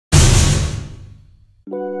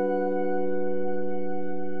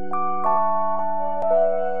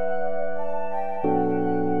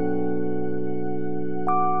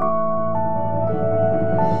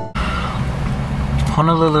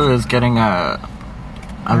Honolulu is getting a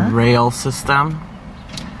rail system.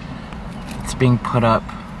 It's being put up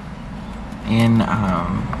in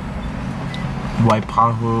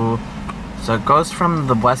Waipahu. So it goes from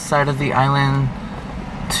the west side of the island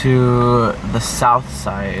to the south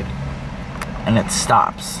side and it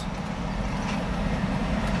stops.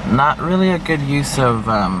 Not really a good use of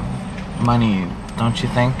money, don't you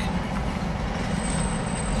think?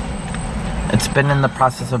 It's been in the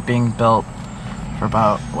process of being built for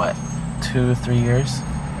about, what, 2-3 years?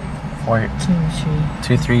 Or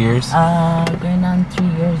 2-3 years? Going on 3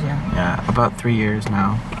 years, yeah. Yeah, about 3 years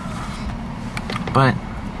now. But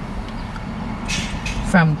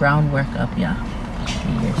from groundwork up, yeah.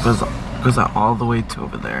 3 years. Goes all the way to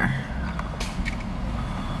over there.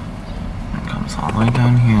 It comes all the way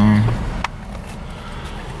down here.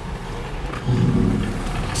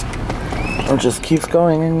 It just keeps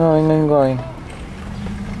going and going and going.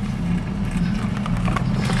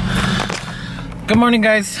 Good morning,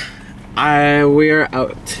 guys. We're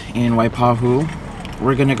out in Waipahu.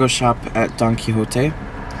 We're gonna go shop at Don Quixote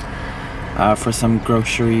for some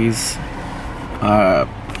groceries.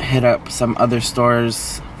 Hit up some other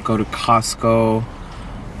stores. Go to Costco.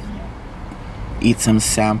 Eat some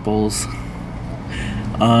samples.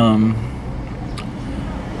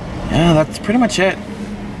 Yeah, that's pretty much it.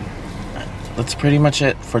 That's pretty much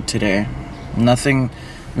it for today. Nothing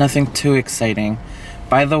too exciting.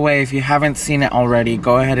 By the way, if you haven't seen it already,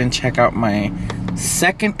 go ahead and check out my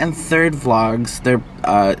second and third vlogs. They're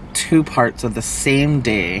 2 parts of the same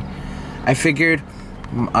day. I figured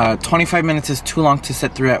 25 minutes is too long to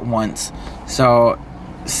sit through at once. So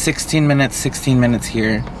 16 minutes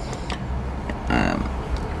here.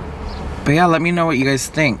 But yeah, let me know what you guys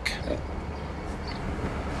think.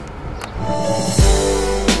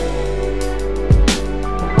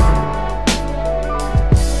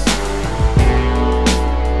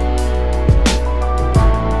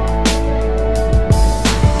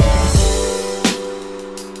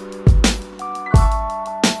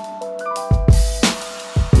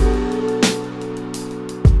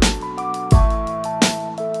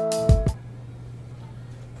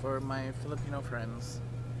 For my Filipino friends,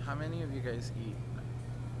 how many of you guys eat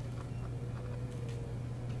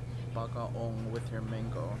bagaong with your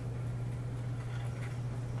mango?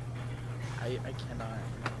 I cannot.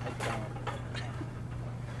 I don't.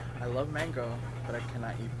 I love mango, but I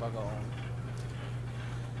cannot eat bagaong.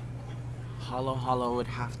 Halo halo would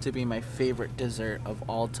have to be my favorite dessert of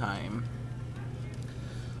all time.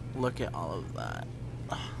 Look at all of that.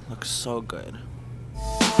 Oh, looks so good.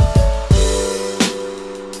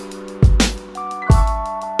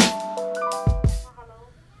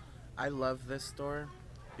 I love this store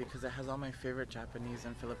because it has all my favorite Japanese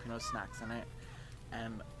and Filipino snacks in it,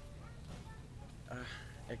 and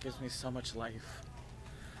it gives me so much life.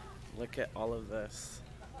 Look at all of this.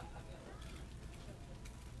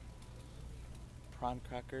 Prawn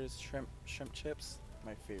crackers, shrimp chips,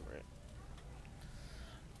 my favorite.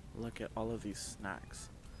 Look at all of these snacks.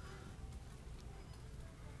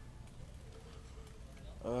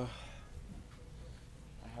 Ugh.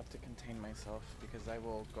 I have to contain myself because I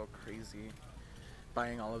will go crazy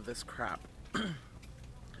buying all of this crap.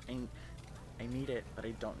 I need it, but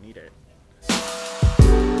I don't need it.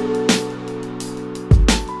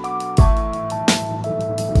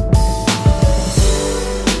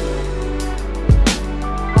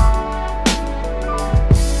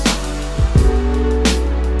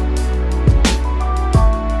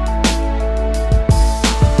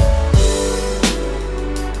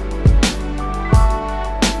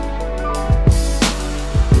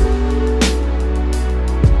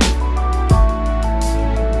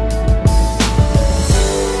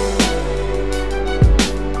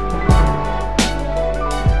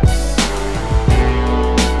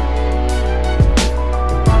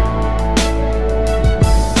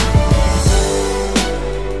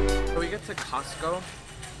 Costco.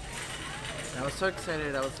 I was so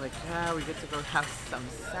excited. I was like, yeah, we get to go have some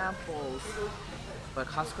samples. But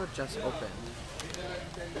Costco just opened.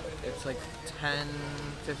 It's like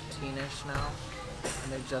 10:15ish now,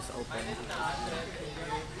 and they just opened.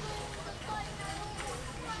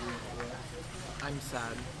 I'm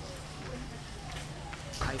sad.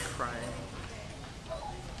 I cry.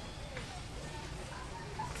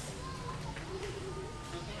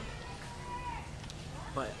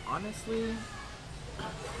 But honestly,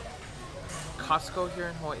 Costco here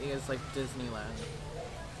in Hawaii is like Disneyland.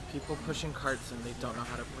 People pushing carts and they don't know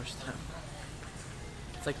how to push them.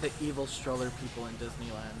 It's like the evil stroller people in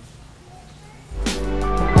Disneyland.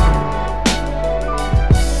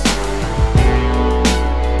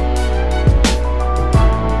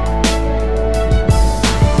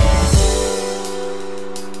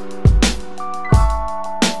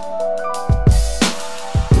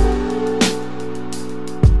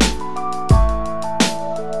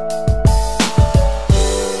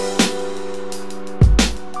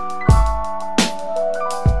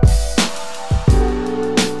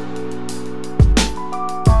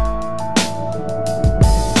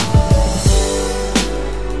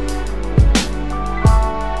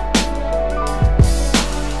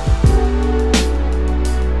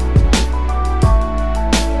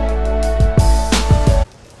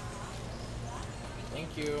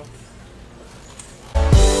 Thank you.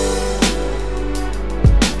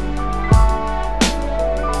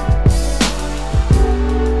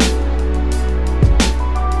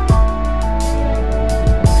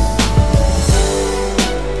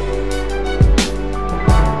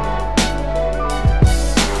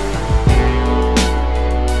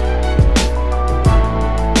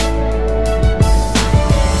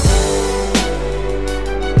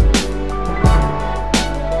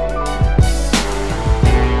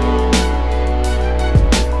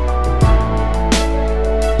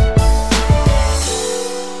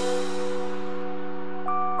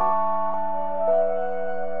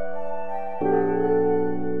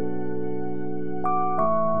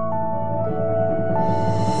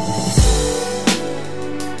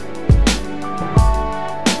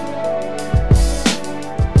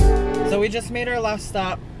 So we just made our last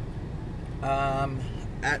stop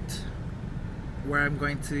at where I'm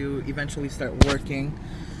going to eventually start working,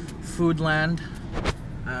 Foodland,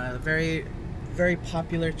 very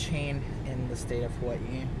popular chain in the state of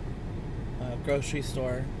Hawaii, grocery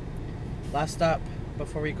store. Last stop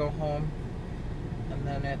before we go home, and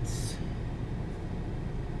then it's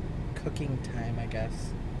cooking time, I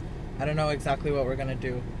guess. I don't know exactly what we're gonna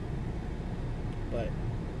do, but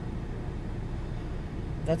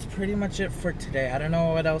that's pretty much it for today. I don't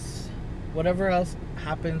know what else, whatever else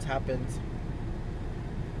happens.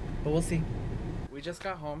 But we'll see. We just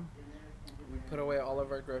got home. We put away all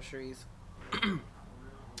of our groceries.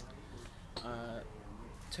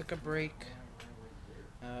 Took a break.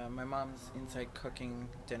 My mom's inside cooking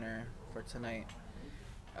dinner for tonight.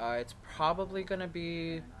 It's probably gonna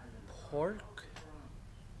be pork,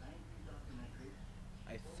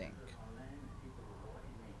 I think.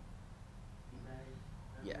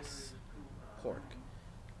 Yes, pork.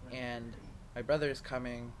 And my brother is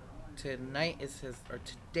coming. Today is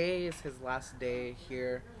his last day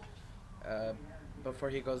here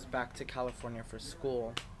before he goes back to California for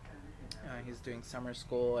school. He's doing summer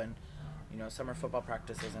school and, you know, summer football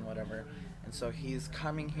practices and whatever. And so he's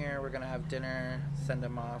coming here. We're gonna have dinner, send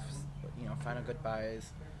him off, you know, final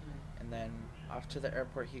goodbyes, and then off to the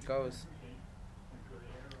airport he goes.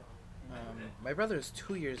 My brother is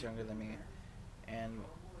 2 years younger than me, and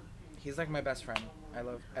he's like my best friend. I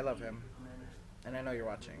love him, and I know you're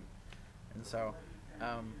watching. And so,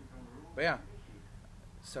 but yeah.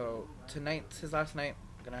 So tonight's his last night.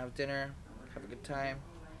 We're gonna have dinner, have a good time,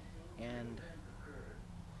 and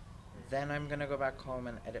then I'm gonna go back home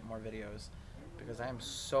and edit more videos because I am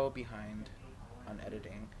so behind on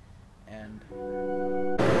editing. And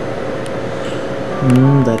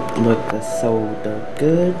that look so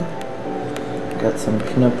good. Got some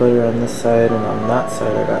peanut butter on this side, and on that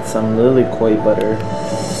side I got some lilikoi butter.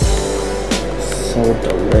 So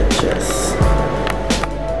delicious.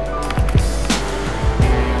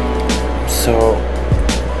 So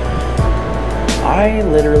I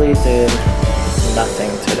literally did nothing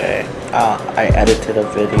today. I edited a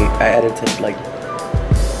video. I edited like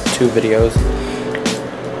 2 videos.